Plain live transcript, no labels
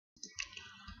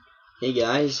Hey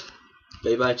guys,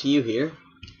 bye to you here,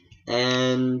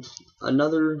 and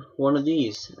another one of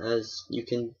these, as you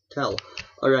can tell.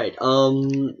 Alright,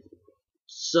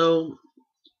 so,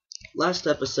 last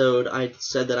episode I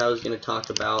said that I was gonna talk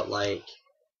about, like,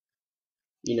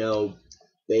 you know,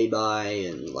 Bye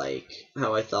and, like,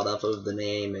 how I thought up of the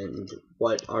name, and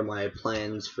what are my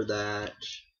plans for that.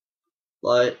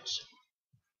 But,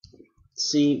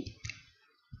 see,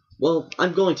 well,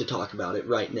 I'm going to talk about it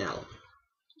right now.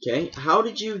 Okay, how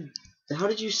did you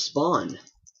spawn?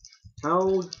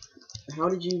 How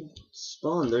did you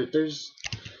spawn? There's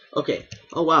okay.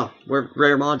 Oh wow, we're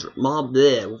rare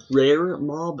rare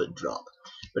mob drop.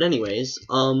 But anyways,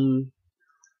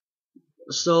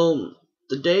 so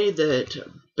the day that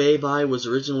Bye was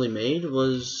originally made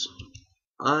was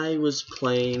I was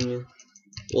playing.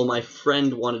 Well, my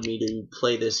friend wanted me to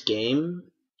play this game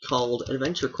called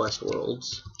Adventure Quest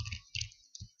Worlds,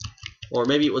 or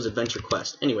maybe it was Adventure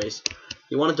Quest. Anyways,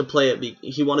 he wanted to play it.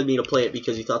 He wanted me to play it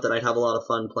because he thought that I'd have a lot of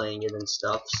fun playing it and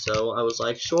stuff. So I was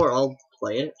like, sure, I'll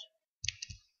play it.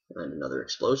 And another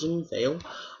explosion, fail.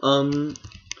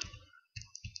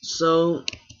 So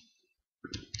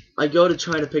I go to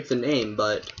try to pick the name,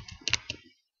 but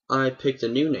I picked a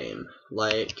new name.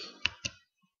 Like,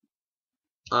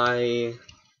 oh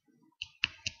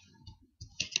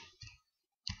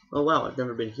wow, I've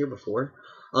never been here before.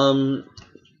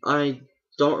 I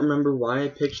don't remember why I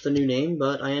picked the new name,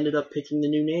 but I ended up picking the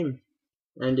new name.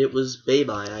 And it was Bye.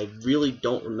 I really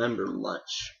don't remember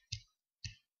much.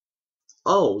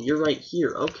 Oh, you're right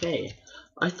here. Okay.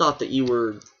 I thought that you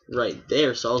were right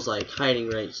there, so I was like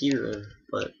hiding right here,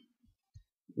 but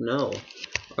no.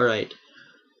 Alright.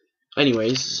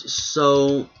 Anyways,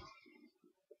 so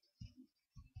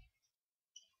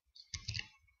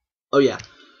oh yeah.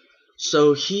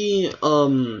 So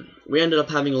we ended up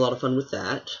having a lot of fun with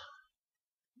that.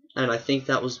 And I think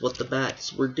that was what the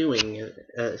bats were doing.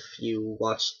 If you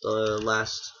watched the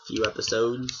last few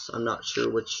episodes, I'm not sure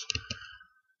which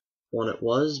one it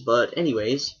was, but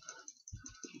anyways.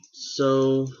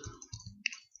 So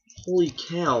holy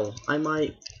cow, I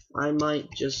might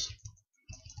just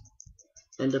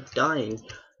end up dying.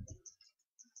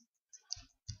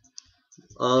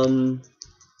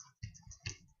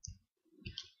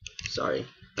 Sorry.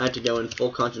 I had to go in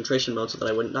full concentration mode so that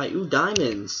I wouldn't die. Ooh,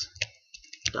 diamonds!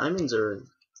 Diamonds are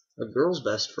a girl's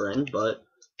best friend, but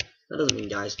that doesn't mean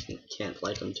guys can't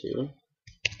like them too.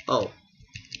 Oh.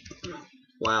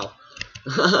 Wow.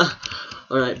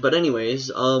 Alright, but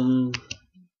anyways,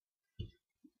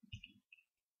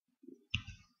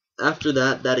 after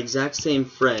that exact same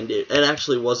friend, it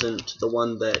actually wasn't the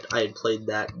one that I had played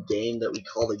that game that we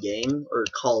call the game, or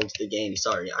called the game,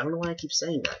 sorry. I don't know why I keep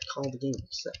saying that, call the game.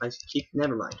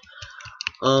 Never mind.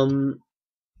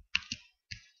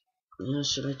 Yeah,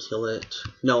 should I kill it?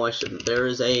 No, I shouldn't. There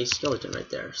is a skeleton right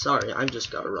there. Sorry, I've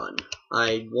just gotta run.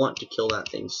 I want to kill that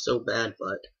thing so bad,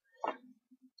 but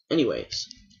anyways.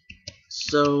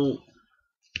 So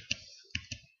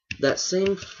that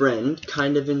same friend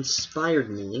kind of inspired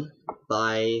me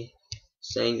by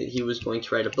saying that he was going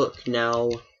to write a book. Now,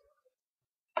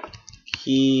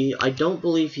 I don't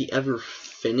believe he ever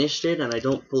finished it, and I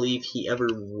don't believe he ever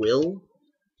will,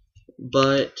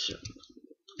 but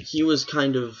he was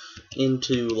kind of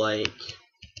into, like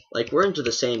we're into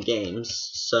the same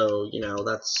games, so, you know,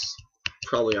 that's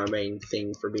probably our main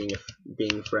thing for being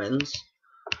friends.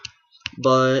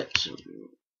 But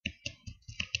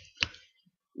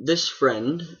this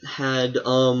friend had,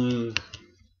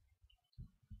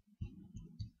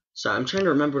 sorry, I'm trying to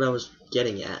remember what I was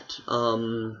getting at.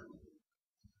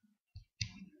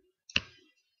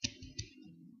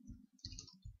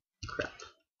 Crap.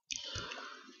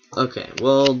 Okay,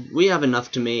 well, we have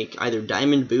enough to make either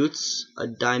diamond boots,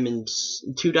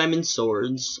 two diamond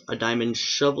swords, a diamond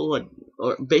shovel,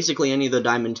 or basically any of the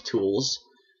diamond tools,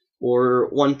 or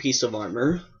one piece of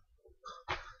armor.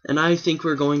 And I think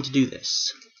we're going to do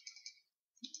this.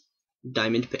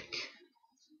 Diamond pick,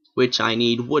 which I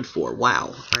need wood for.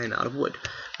 Wow, I am out of wood.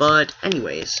 But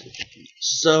anyways,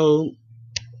 so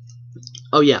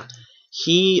oh yeah,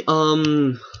 he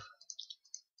was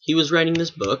writing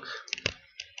this book,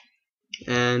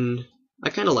 and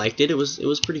I kind of liked it. It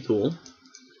was pretty cool,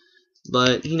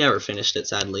 but he never finished it,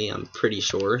 sadly. I'm pretty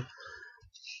sure.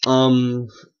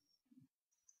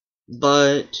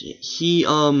 But he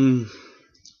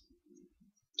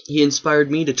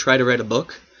inspired me to try to write a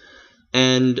book.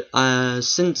 And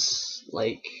since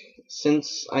I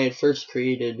had first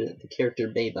created the character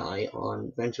Bye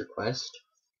on Adventure Quest,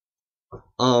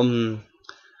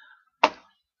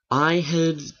 I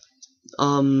had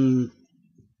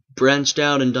branched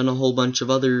out and done a whole bunch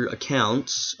of other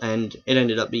accounts, and it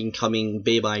ended up becoming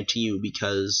Bye to You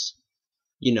because,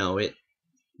 you know,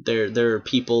 there are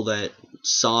people that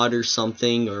saw it or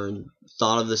something or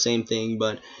thought of the same thing.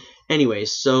 But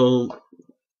anyways, so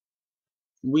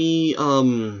we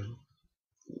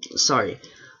sorry,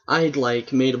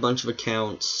 I'd made a bunch of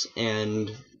accounts,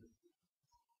 and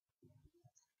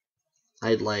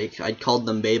I'd called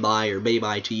them Bye or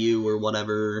Bye to You or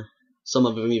whatever. Some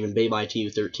of them even Bye to You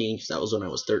 13, because that was when I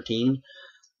was 13.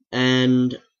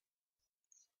 And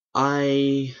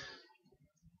I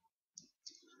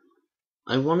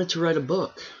wanted to write a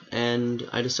book, and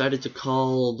I decided to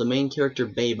call the main character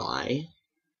Bye,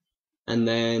 and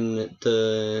then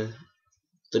the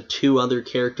two other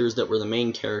characters that were the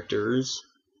main characters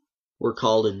were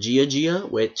called Gia,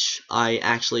 which I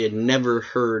actually had never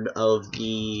heard of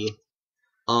the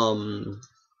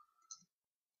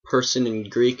person in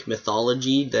Greek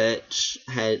mythology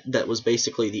that was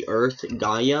basically the Earth,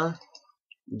 Gaia,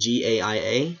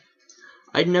 Gaia.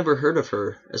 I'd never heard of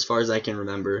her as far as I can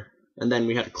remember. And then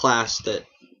we had a class that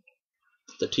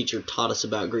the teacher taught us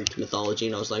about Greek mythology,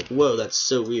 and I was like, whoa, that's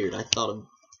so weird. I thought of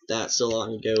that so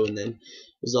long ago, and then it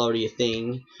was already a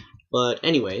thing. But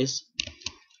anyways,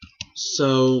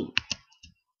 so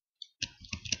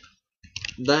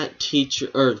that teacher,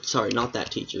 or sorry, not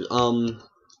that teacher,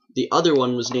 the other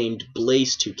one was named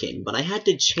Blaziken, but I had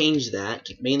to change that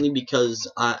mainly because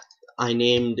I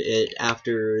named it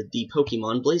after the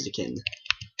Pokemon Blaziken,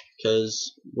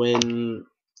 because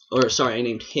I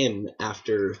named him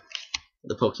after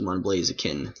the Pokemon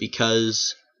Blaziken,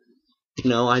 because, you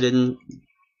know, I didn't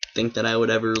think that I would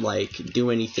ever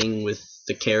do anything with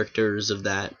the characters of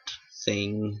that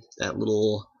thing, that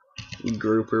little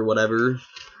group or whatever,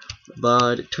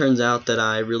 but it turns out that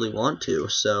I really want to,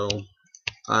 so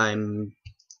I'm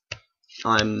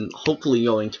hopefully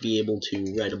going to be able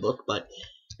to write a book. But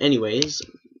anyways,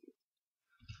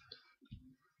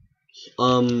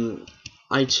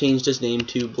 I changed his name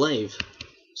to Blave.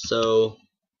 So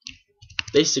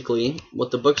basically,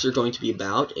 what the books are going to be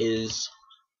about is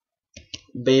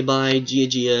Bye,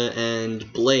 Gia,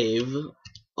 and Blave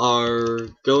are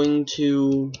going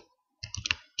to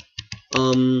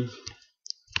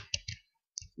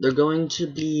they're going to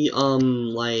be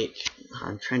I'm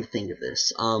trying to think of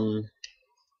this. Trying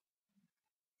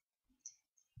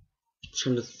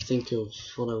to think of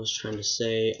what I was trying to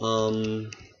say.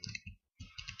 Come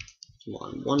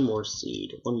on, one more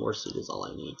seed. One more seed is all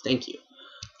I need. Thank you.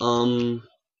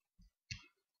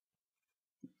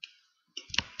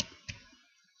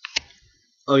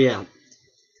 Oh yeah.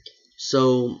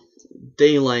 So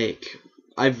they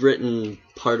I've written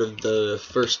part of the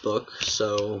first book,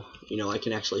 so you know I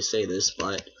can actually say this,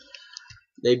 but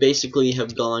they basically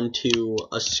have gone to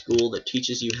a school that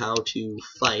teaches you how to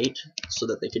fight so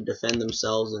that they could defend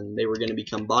themselves, and they were going to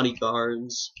become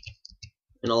bodyguards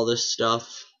and all this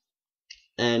stuff.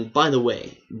 And by the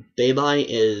way, Bye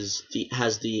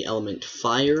has the element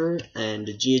fire, and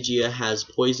Gia has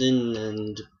poison,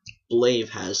 and Blave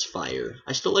has fire.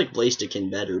 I still like Blaziken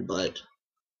better, but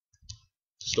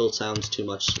still sounds too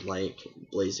much like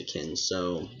Blaziken,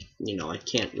 so, you know, I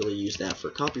can't really use that for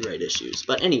copyright issues.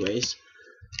 But anyways,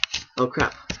 oh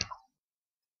crap.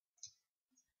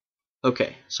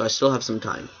 Okay, so I still have some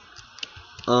time.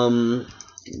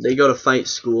 They go to fight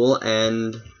school,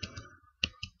 and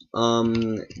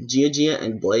Gia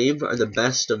and Blave are the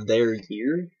best of their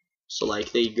year. So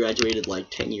they graduated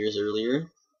 10 years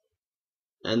earlier.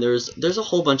 And there's a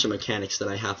whole bunch of mechanics that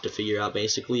I have to figure out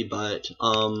basically, but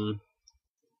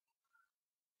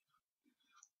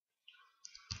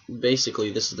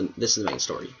basically this is the main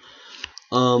story.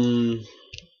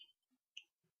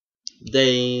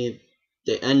 They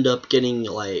end up getting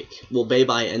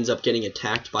Bye ends up getting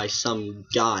attacked by some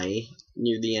guy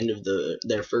near the end of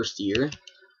their first year,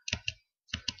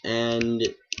 and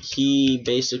he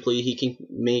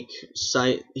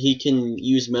can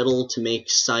use metal to make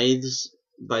scythes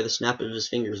by the snap of his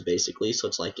fingers basically, so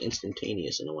it's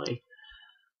instantaneous in a way.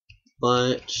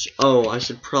 But oh, I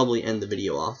should probably end the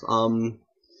video off. Oh,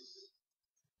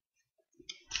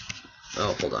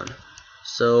 hold on.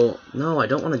 So no, I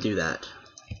don't want to do that.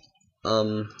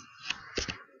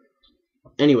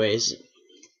 Anyways,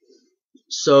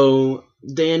 so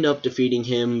they end up defeating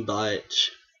him, but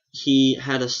he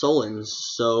had a Solens,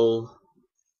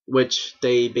 which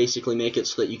they basically make it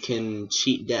so that you can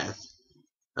cheat death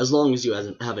as long as you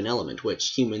have an element,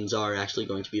 which humans are actually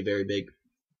going to be a very big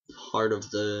part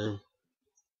of the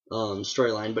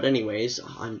storyline. But anyways,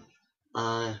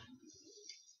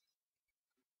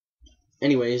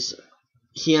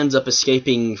 he ends up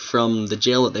escaping from the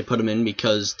jail that they put him in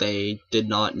because they did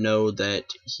not know that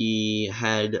he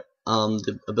had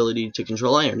the ability to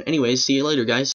control iron. Anyways, see you later, guys.